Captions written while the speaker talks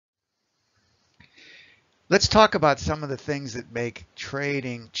Let's talk about some of the things that make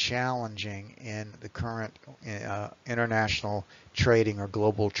trading challenging in the current international trading or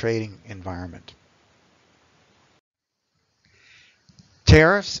global trading environment.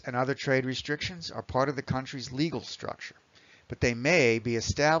 Tariffs and other trade restrictions are part of the country's legal structure, but they may be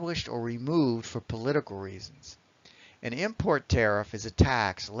established or removed for political reasons. An import tariff is a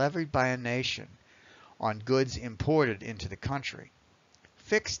tax levied by a nation on goods imported into the country.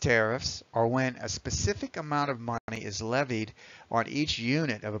 Fixed tariffs are when a specific amount of money is levied on each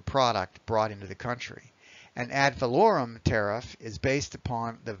unit of a product brought into the country. An ad valorem tariff is based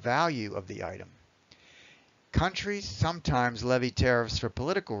upon the value of the item. Countries sometimes levy tariffs for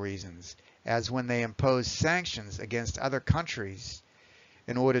political reasons, as when they impose sanctions against other countries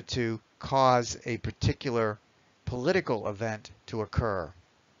in order to cause a particular political event to occur.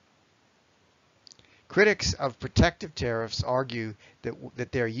 Critics of protective tariffs argue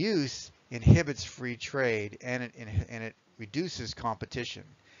that their use inhibits free trade and it reduces competition.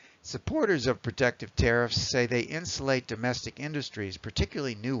 Supporters of protective tariffs say they insulate domestic industries,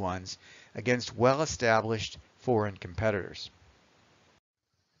 particularly new ones, against well-established foreign competitors.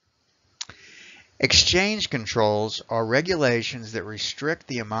 Exchange controls are regulations that restrict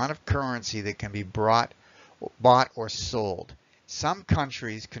the amount of currency that can be bought or sold. Some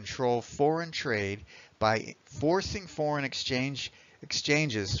countries control foreign trade by forcing foreign exchanges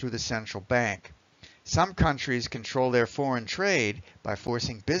through the central bank. Some countries control their foreign trade by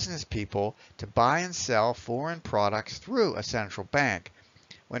forcing business people to buy and sell foreign products through a central bank.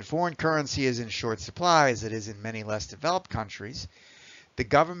 When foreign currency is in short supply, as it is in many less developed countries, the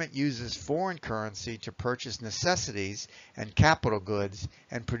government uses foreign currency to purchase necessities and capital goods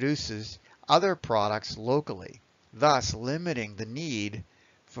and produces other products locally, thus limiting the need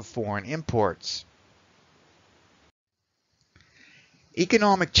for foreign imports.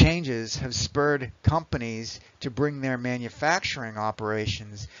 Economic changes have spurred companies to bring their manufacturing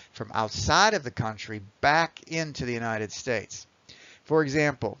operations from outside of the country back into the United States. For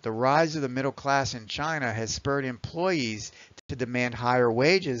example, the rise of the middle class in China has spurred employees to demand higher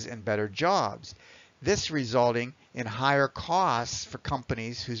wages and better jobs. This resulting in higher costs for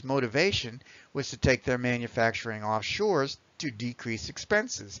companies whose motivation was to take their manufacturing offshores to decrease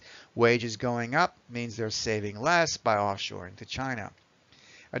expenses. Wages going up means they're saving less by offshoring to China.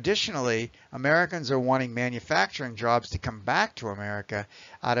 Additionally, Americans are wanting manufacturing jobs to come back to America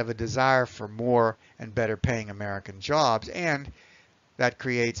out of a desire for more and better paying American jobs, and that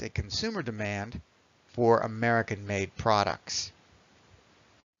creates a consumer demand for American-made products.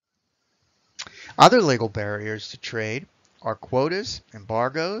 Other legal barriers to trade are quotas,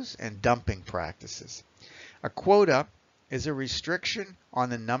 embargoes, and dumping practices. A quota is a restriction on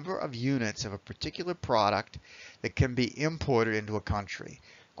the number of units of a particular product that can be imported into a country.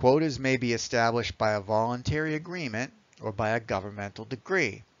 Quotas may be established by a voluntary agreement or by a governmental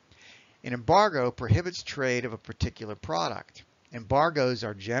decree. An embargo prohibits trade of a particular product. Embargoes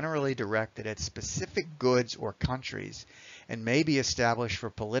are generally directed at specific goods or countries and may be established for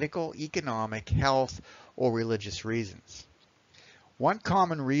political, economic, health, or religious reasons. One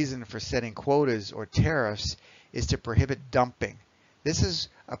common reason for setting quotas or tariffs is to prohibit dumping. This is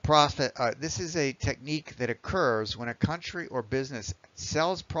a technique that occurs when a country or business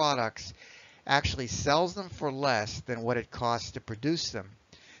sells products, actually sells them for less than what it costs to produce them.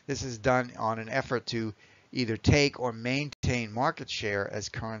 This is done on an effort to either take or maintain market share as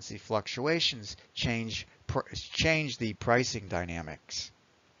currency fluctuations change the pricing dynamics.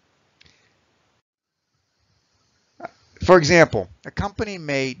 For example, a company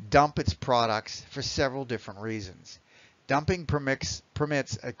may dump its products for several different reasons. Dumping permits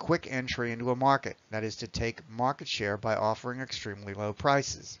a quick entry into a market, that is to take market share by offering extremely low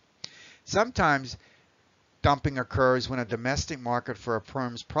prices. Sometimes dumping occurs when a domestic market for a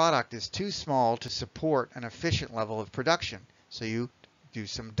firm's product is too small to support an efficient level of production. So you do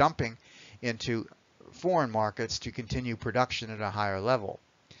some dumping into foreign markets to continue production at a higher level.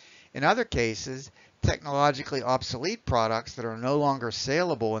 In other cases, technologically obsolete products that are no longer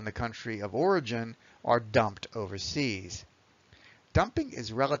saleable in the country of origin are dumped overseas. Dumping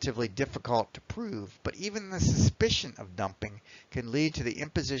is relatively difficult to prove, but even the suspicion of dumping can lead to the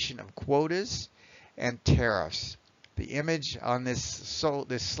imposition of quotas and tariffs. The image on this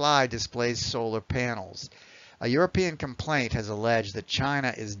slide displays solar panels. A European complaint has alleged that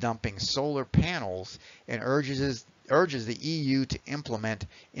China is dumping solar panels and urges the EU to implement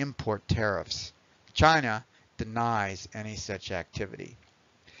import tariffs. China denies any such activity.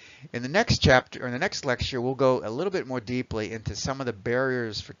 In the next chapter, or in the next lecture, we'll go a little bit more deeply into some of the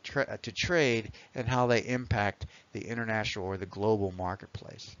barriers to trade and how they impact the international or the global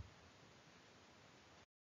marketplace.